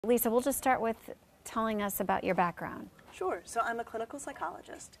Lisa, we'll just start with telling us about your background. Sure. So I'm a clinical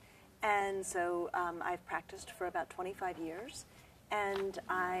psychologist, and so I've practiced for about 25 years, and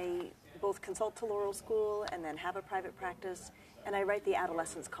I both consult to Laurel School and then have a private practice, and I write the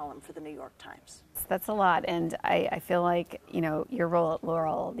adolescence column for the New York Times. That's a lot, and I feel like, you know, your role at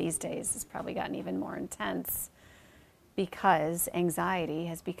Laurel these days has probably gotten even more intense because anxiety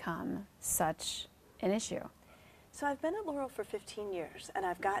has become such an issue. So I've been at Laurel for 15 years, and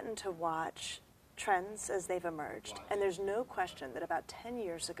I've gotten to watch trends as they've emerged. And there's no question that about 10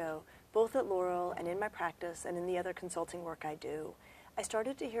 years ago, both at Laurel and in my practice and in the other consulting work I do, I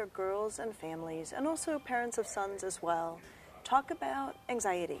started to hear girls and families, and also parents of sons as well, talk about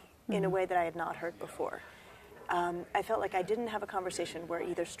anxiety in a way that I had not heard before. I felt like I didn't have a conversation where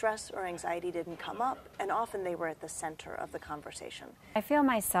either stress or anxiety didn't come up, and often they were at the center of the conversation. I feel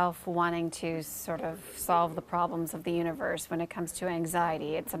myself wanting to sort of solve the problems of the universe when it comes to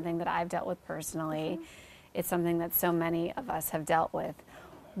anxiety. It's something that I've dealt with personally. It's something that so many of us have dealt with.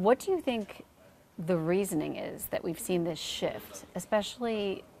 What do you think the reasoning is that we've seen this shift,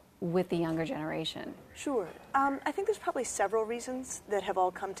 especially with the younger generation? Sure. I think there's probably several reasons that have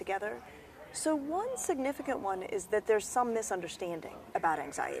all come together. So one significant one is that there's some misunderstanding about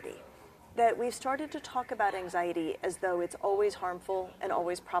anxiety, that we've started to talk about anxiety as though it's always harmful and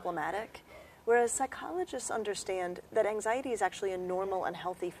always problematic, whereas psychologists understand that anxiety is actually a normal and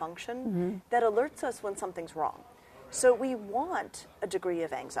healthy function that alerts us when something's wrong. So we want a degree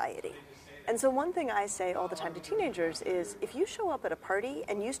of anxiety. And so one thing I say all the time to teenagers is, if you show up at a party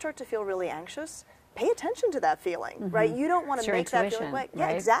and you start to feel really anxious, pay attention to that feeling, right? You don't want to make that feeling like, yeah,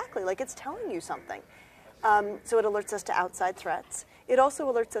 exactly, like it's telling you something. So it alerts us to outside threats. It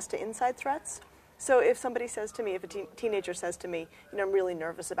also alerts us to inside threats. So if somebody says to me, if a teenager says to me, you know, I'm really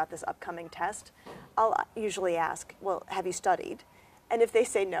nervous about this upcoming test, I'll usually ask, well, have you studied? And if they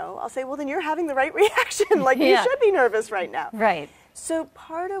say no, I'll say, well, then you're having the right reaction. Like, you should be nervous right now. Right. So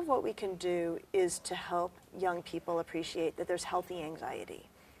part of what we can do is to help young people appreciate that there's healthy anxiety,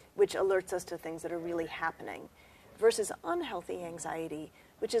 which alerts us to things that are really happening, versus unhealthy anxiety,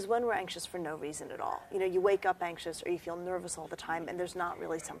 which is when we're anxious for no reason at all. You know, you wake up anxious or you feel nervous all the time and there's not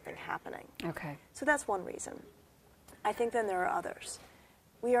really something happening. Okay. So that's one reason. I think then there are others.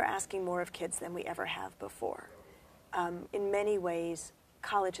 We are asking more of kids than we ever have before. In many ways,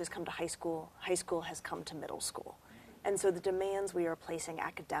 college has come to high school has come to middle school. And so the demands we are placing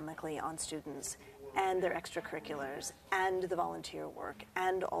academically on students and their extracurriculars and the volunteer work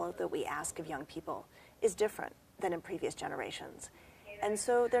and all that we ask of young people is different than in previous generations. And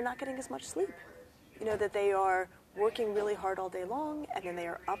so they're not getting as much sleep. You know, that they are working really hard all day long and then they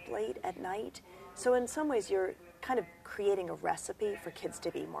are up late at night. So in some ways you're kind of creating a recipe for kids to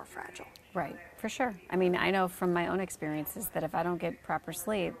be more fragile. Right, for sure. I mean, I know from my own experiences that if I don't get proper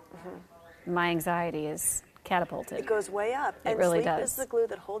sleep, my anxiety is catapulted. It goes way up. It really does. Sleep is the glue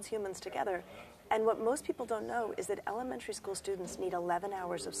that holds humans together. And what most people don't know is that elementary school students need 11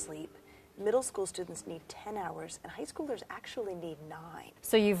 hours of sleep, middle school students need 10 hours, and high schoolers actually need 9.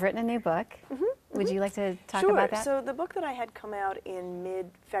 So you've written a new book. Would you like to talk about that? So the book that I had come out in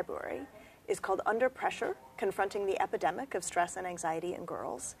mid-February is called Under Pressure, Confronting the Epidemic of Stress and Anxiety in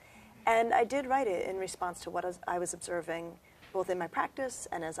Girls. And I did write it in response to what I was observing both in my practice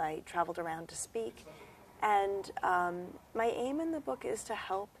and as I traveled around to speak. And my aim in the book is to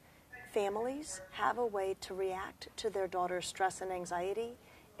help families have a way to react to their daughter's stress and anxiety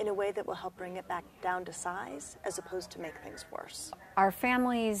in a way that will help bring it back down to size as opposed to make things worse. Are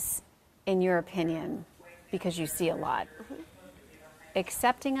families, in your opinion, because you see a lot,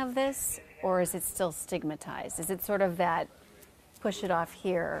 accepting of this, or is it still stigmatized? Is it sort of that push it off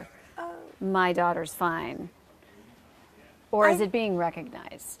here, my daughter's fine, or is it being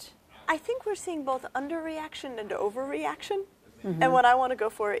recognized? I think we're seeing both underreaction and overreaction, and what I want to go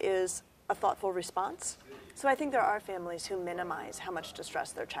for is a thoughtful response. So I think there are families who minimize how much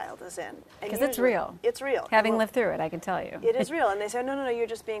distress their child is in. Because it's real. It's real. Having lived through it, I can tell you. It is real, and they say, no, you're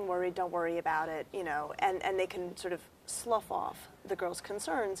just being worried, don't worry about it, you know, and they can sort of slough off the girl's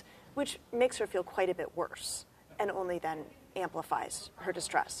concerns, which makes her feel quite a bit worse, and only then amplifies her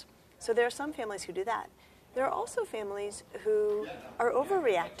distress. So there are some families who do that. There are also families who are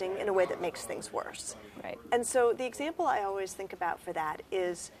overreacting in a way that makes things worse. Right. And so the example I always think about for that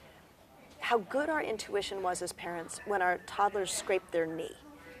is how good our intuition was as parents when our toddlers scraped their knee.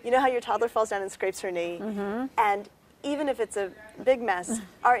 You know how your toddler falls down and scrapes her knee? And even if it's a big mess,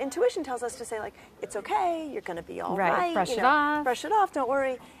 our intuition tells us to say, like, it's okay, you're going to be all right. Brush it off. Brush it off, don't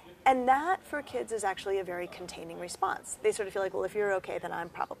worry. And that, for kids, is actually a very containing response. They sort of feel like, well, if you're okay, then I'm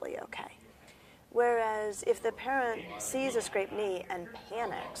probably okay. Whereas if the parent sees a scraped knee and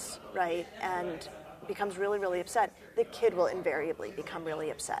panics, right, and becomes really, really upset, the kid will invariably become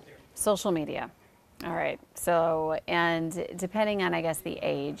really upset. Social media. All right. So, and depending on, I guess, the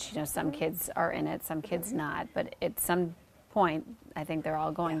age, some kids are in it, some kids not, but at some point, I think they're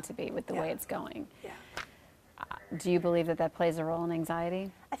all going to be with the way it's going. Yeah. Do you believe that that plays a role in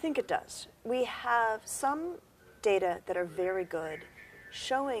anxiety? I think it does. We have some data that are very good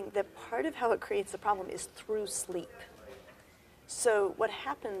showing that part of how it creates the problem is through sleep. So what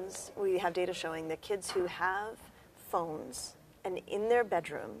happens, we have data showing that kids who have phones and in their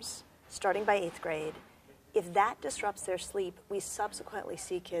bedrooms, starting by 8th grade, if that disrupts their sleep, we subsequently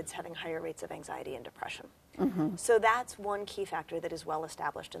see kids having higher rates of anxiety and depression. So that's one key factor that is well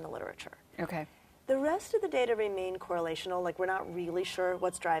established in the literature. Okay. The rest of the data remain correlational, like we're not really sure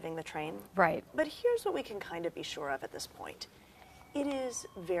what's driving the train. Right. But here's what we can kind of be sure of at this point. It is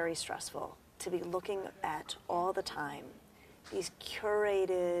very stressful to be looking at all the time these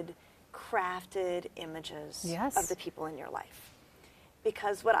curated, crafted images of the people in your life.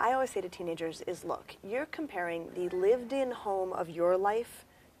 Because what I always say to teenagers is, look, you're comparing the lived-in home of your life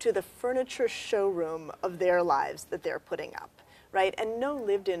to the furniture showroom of their lives that they're putting up, right? And no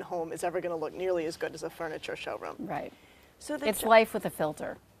lived-in home is ever going to look nearly as good as a furniture showroom. Right. So it's life with a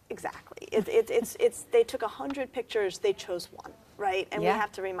filter. Exactly. It's they took 100 pictures, they chose one, right? And we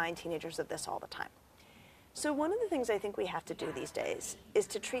have to remind teenagers of this all the time. So one of the things I think we have to do these days is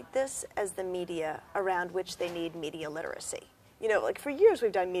to treat this as the media around which they need media literacy. Like for years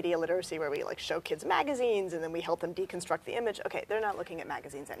we've done media literacy where we show kids magazines and then we help them deconstruct the image. Okay, they're not looking at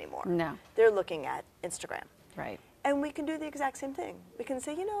magazines anymore. No. They're looking at Instagram. Right. And we can do the exact same thing. We can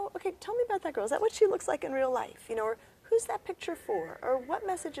say, okay, tell me about that girl. Is that what she looks like in real life? Or who's that picture for? Or what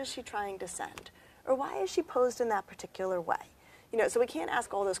message is she trying to send? Or why is she posed in that particular way? So we can't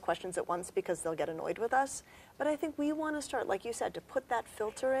ask all those questions at once because they'll get annoyed with us. But I think we want to start, like you said, to put that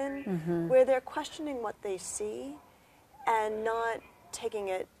filter in where they're questioning what they see and not taking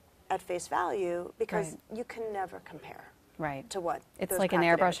it at face value because you can never compare to what it's like an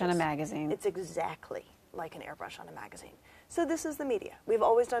airbrush on a magazine. It's exactly like an airbrush on a magazine. So this is the media. We've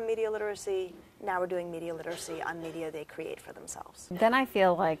always done media literacy. Now we're doing media literacy on media they create for themselves. Then I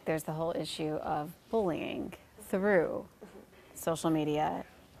feel like there's the whole issue of bullying through social media,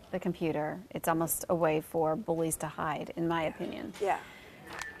 the computer. It's almost a way for bullies to hide, in my opinion. Yeah.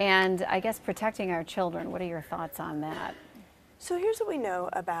 And I guess protecting our children, what are your thoughts on that? So here's what we know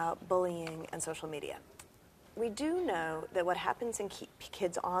about bullying and social media. We do know that what happens in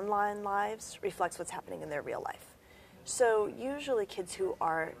kids' online lives reflects what's happening in their real life. So usually kids who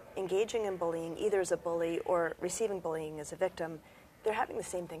are engaging in bullying, either as a bully or receiving bullying as a victim, they're having the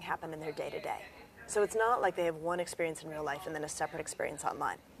same thing happen in their day-to-day. So it's not like they have one experience in real life and then a separate experience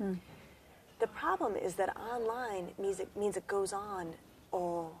online. The problem is that online means it goes on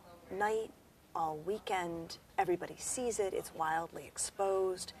all night, all weekend. Everybody sees it. It's wildly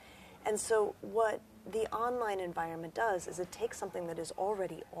exposed. And so what the online environment does is it takes something that is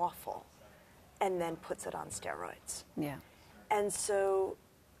already awful and then puts it on steroids. Yeah. And so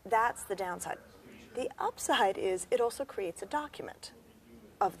that's the downside. The upside is it also creates a document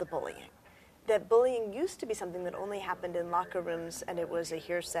of the bullying. That bullying used to be something that only happened in locker rooms and it was a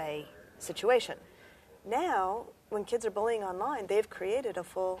hearsay situation. Now, when kids are bullying online, they've created a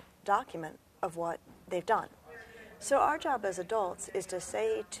full document of what they've done. So our job as adults is to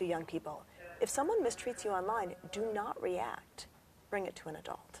say to young people, if someone mistreats you online, do not react. Bring it to an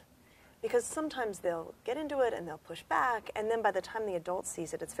adult. Because sometimes they'll get into it and they'll push back, and then by the time the adult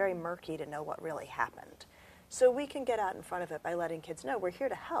sees it, it's very murky to know what really happened. So we can get out in front of it by letting kids know we're here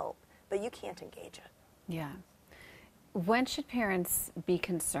to help, but you can't engage it. Yeah. When should parents be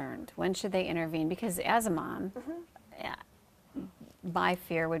concerned? When should they intervene? Because as a mom, my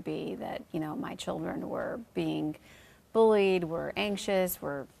fear would be that, my children were being bullied, were anxious,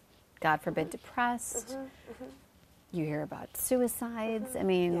 were, God forbid, depressed. You hear about suicides. I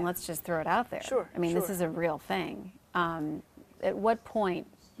mean, let's just throw it out there. Sure. I mean, this is a real thing. At what point,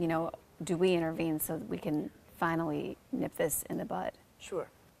 do we intervene so that we can finally nip this in the bud? Sure.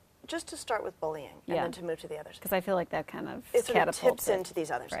 Just to start with bullying and then to move to the others. Because I feel like that kind of it sort of catapults tips into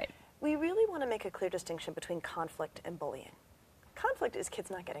these others. Right. We really want to make a clear distinction between conflict and bullying. Conflict is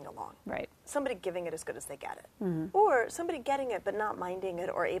kids not getting along. Right. Somebody giving it as good as they get it. Or somebody getting it but not minding it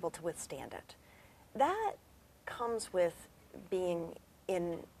or able to withstand it. That comes with being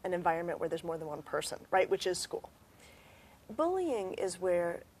in an environment where there's more than one person, right, which is school. Bullying is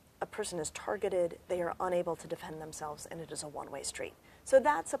where a person is targeted, they are unable to defend themselves, and it is a one-way street. So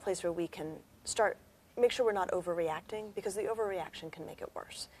that's a place where we can make sure we're not overreacting, because the overreaction can make it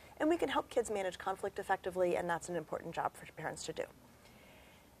worse. And we can help kids manage conflict effectively, and that's an important job for parents to do.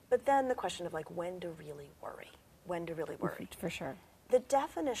 But then the question of, like, when to really worry. When to really worry. For sure. The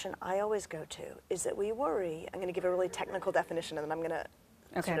definition I always go to is that we worry, I'm going to give a really technical definition and then I'm going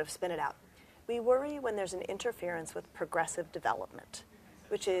to sort of spin it out. We worry when there's an interference with progressive development,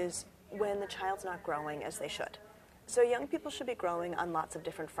 which is when the child's not growing as they should. So young people should be growing on lots of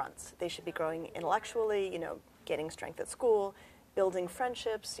different fronts. They should be growing intellectually, gaining strength at school, building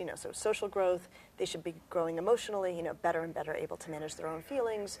friendships, so social growth. They should be growing emotionally, better and better able to manage their own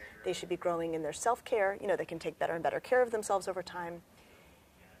feelings. They should be growing in their self-care, they can take better and better care of themselves over time.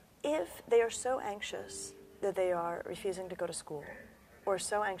 If they are so anxious that they are refusing to go to school, or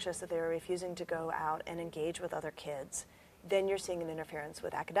so anxious that they are refusing to go out and engage with other kids, then you're seeing an interference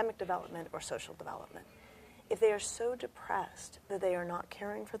with academic development or social development. If they are so depressed that they are not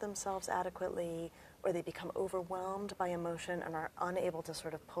caring for themselves adequately, or they become overwhelmed by emotion and are unable to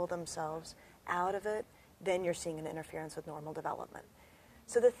sort of pull themselves out of it, then you're seeing an interference with normal development.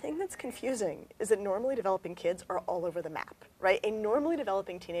 So the thing that's confusing is that normally developing kids are all over the map, right? A normally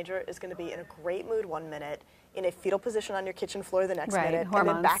developing teenager is going to be in a great mood 1 minute, in a fetal position on your kitchen floor the next minute,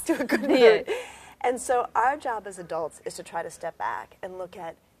 Hormones. and then back to a good mood. And so our job as adults is to try to step back and look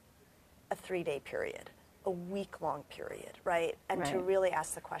at a 3-day period, a week-long period, right? And to really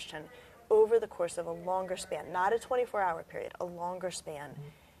ask the question, over the course of a longer span, not a 24-hour period, a longer span,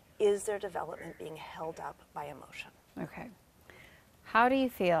 is their development being held up by emotion? Okay. How do you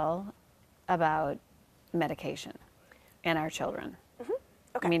feel about medication in our children?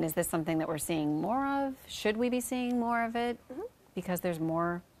 Okay. I mean, is this something that we're seeing more of? Should we be seeing more of it because there's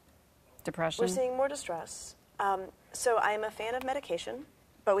more depression? We're seeing more distress. So I'm a fan of medication,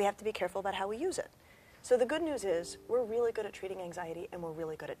 but we have to be careful about how we use it. So the good news is we're really good at treating anxiety and we're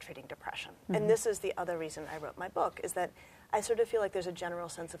really good at treating depression. And this is the other reason I wrote my book, is that I sort of feel like there's a general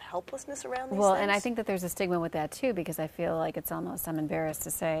sense of helplessness around these things. Well, and I think that there's a stigma with that too, because I feel like it's almost, I'm embarrassed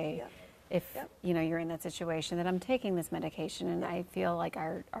to say, if you're in that situation, that I'm taking this medication, and I feel like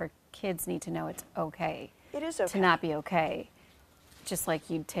our kids need to know it's okay. It is okay to not be okay, just like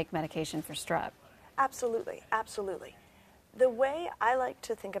you'd take medication for strep. Absolutely, absolutely. The way I like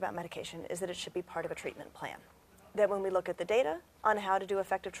to think about medication is that it should be part of a treatment plan. That when we look at the data on how to do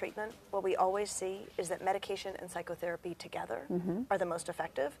effective treatment, what we always see is that medication and psychotherapy together are the most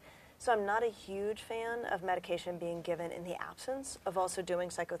effective. So I'm not a huge fan of medication being given in the absence of also doing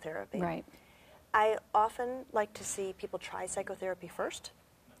psychotherapy. Right. I often like to see people try psychotherapy first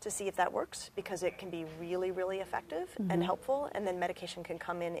to see if that works, because it can be really, really effective and helpful, and then medication can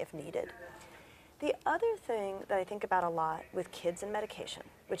come in if needed. The other thing that I think about a lot with kids and medication,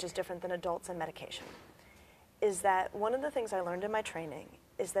 which is different than adults and medication, is that one of the things I learned in my training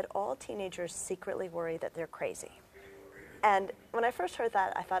is that all teenagers secretly worry that they're crazy. And when I first heard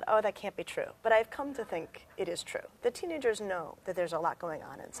that, I thought, oh, that can't be true. But I've come to think it is true. The teenagers know that there's a lot going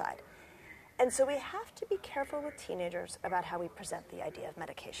on inside. And so we have to be careful with teenagers about how we present the idea of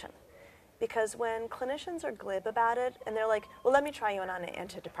medication. Because when clinicians are glib about it, and they're like, well, let me try you on an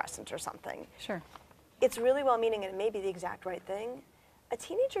antidepressant or something. Sure. It's really well-meaning, and it may be the exact right thing. A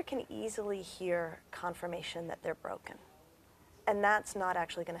teenager can easily hear confirmation that they're broken. And that's not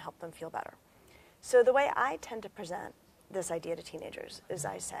actually going to help them feel better. So the way I tend to present this idea to teenagers is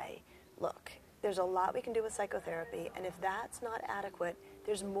I say, look, there's a lot we can do with psychotherapy, and if that's not adequate,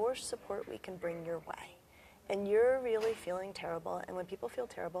 there's more support we can bring your way. And you're really feeling terrible, and when people feel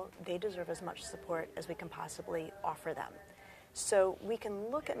terrible, they deserve as much support as we can possibly offer them. So we can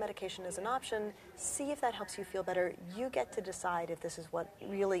look at medication as an option, see if that helps you feel better. You get to decide if this is what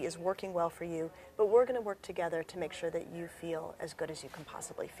really is working well for you, but we're going to work together to make sure that you feel as good as you can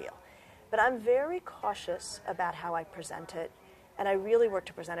possibly feel. But I'm very cautious about how I present it, and I really work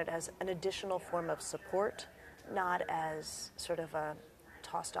to present it as an additional form of support, not as sort of a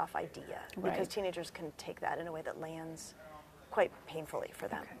tossed off idea, because teenagers can take that in a way that lands quite painfully for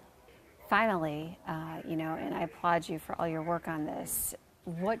them. Okay. Finally, and I applaud you for all your work on this.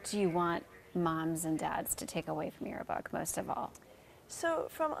 What do you want moms and dads to take away from your book most of all? So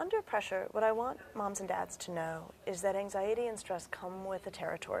from Under Pressure, what I want moms and dads to know is that anxiety and stress come with the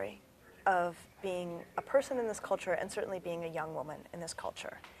territory of being a person in this culture, and certainly being a young woman in this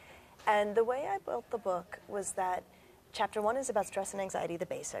culture. And the way I built the book was that Chapter 1 is about stress and anxiety, the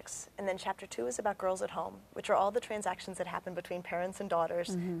basics, and then Chapter 2 is about girls at home, which are all the transactions that happen between parents and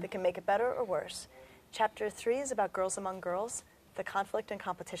daughters that can make it better or worse. Chapter 3 is about girls among girls, the conflict and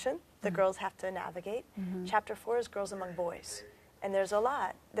competition the girls have to navigate. Chapter 4 is girls among boys, and there's a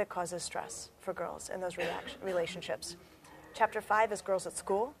lot that causes stress for girls in those relationships. Chapter 5 is girls at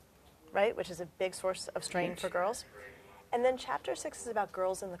school, right, which is a big source of strain for girls. And then chapter 6 is about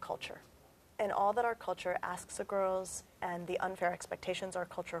girls in the culture and all that our culture asks of girls and the unfair expectations our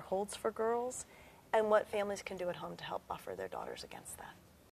culture holds for girls and what families can do at home to help buffer their daughters against that.